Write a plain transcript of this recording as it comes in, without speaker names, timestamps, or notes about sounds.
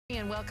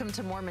And welcome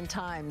to Mormon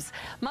Times.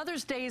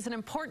 Mother's Day is an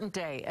important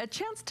day, a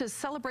chance to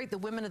celebrate the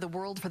women of the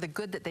world for the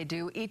good that they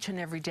do each and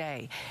every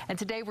day. And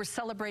today we're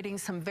celebrating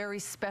some very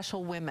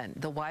special women,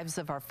 the wives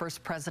of our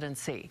first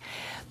presidency.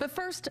 But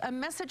first, a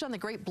message on the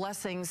great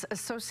blessings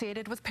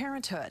associated with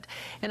parenthood.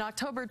 In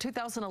October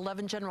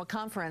 2011 General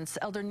Conference,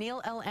 Elder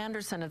Neil L.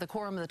 Andersen of the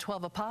Quorum of the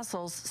 12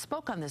 Apostles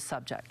spoke on this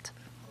subject.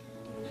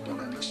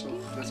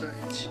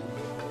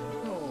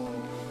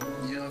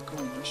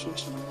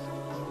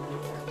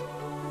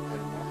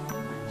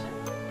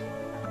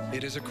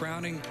 It is a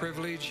crowning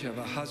privilege of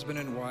a husband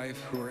and wife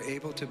who are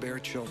able to bear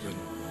children,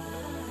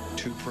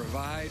 to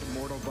provide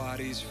mortal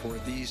bodies for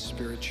these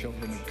spirit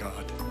children of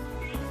God.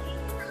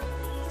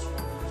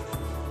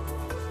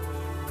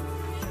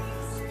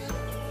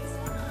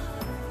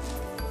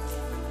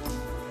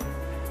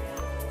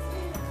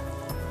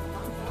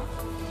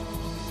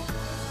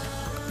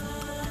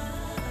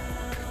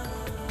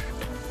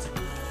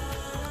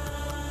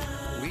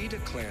 We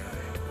declare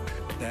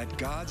that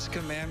God's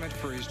commandment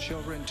for his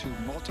children to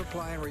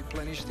multiply and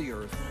replenish the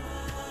earth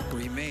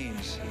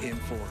remains in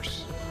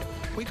force.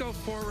 We go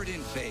forward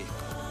in faith,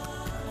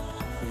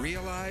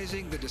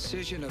 realizing the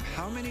decision of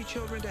how many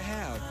children to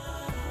have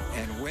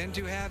and when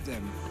to have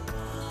them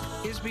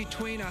is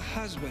between a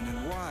husband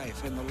and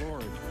wife and the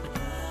Lord.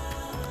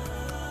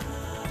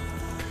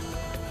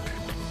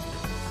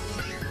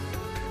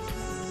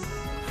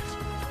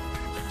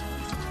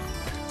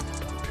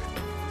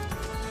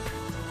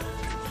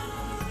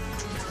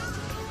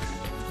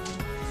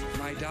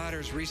 My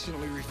daughters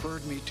recently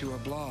referred me to a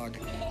blog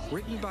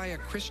written by a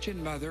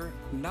Christian mother,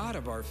 not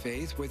of our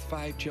faith, with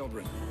 5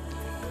 children.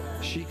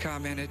 She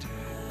commented,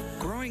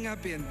 "Growing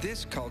up in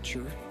this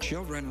culture,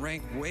 children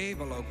rank way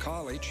below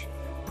college,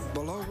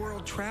 below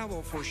world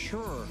travel for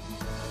sure,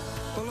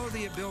 below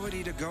the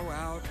ability to go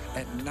out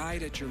at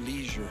night at your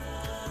leisure."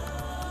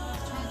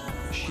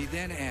 She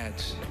then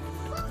adds,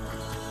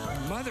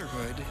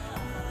 "Motherhood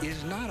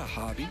is not a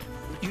hobby.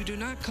 You do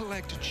not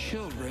collect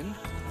children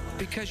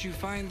because you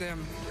find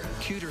them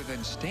cuter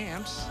than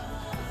stamps.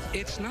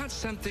 It's not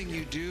something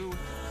you do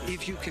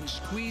if you can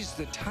squeeze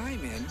the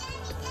time in.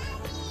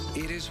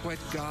 It is what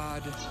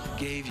God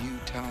gave you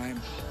time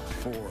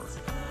for."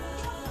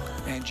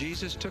 And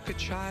Jesus took a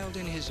child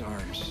in his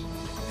arms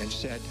and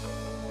said,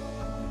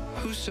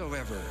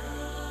 "Whosoever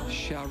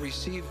shall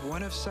receive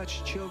one of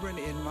such children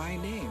in my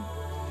name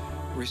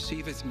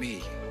receiveth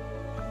me,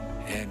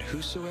 and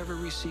whosoever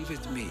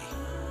receiveth me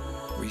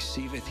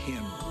receiveth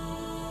him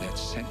that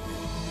sent me."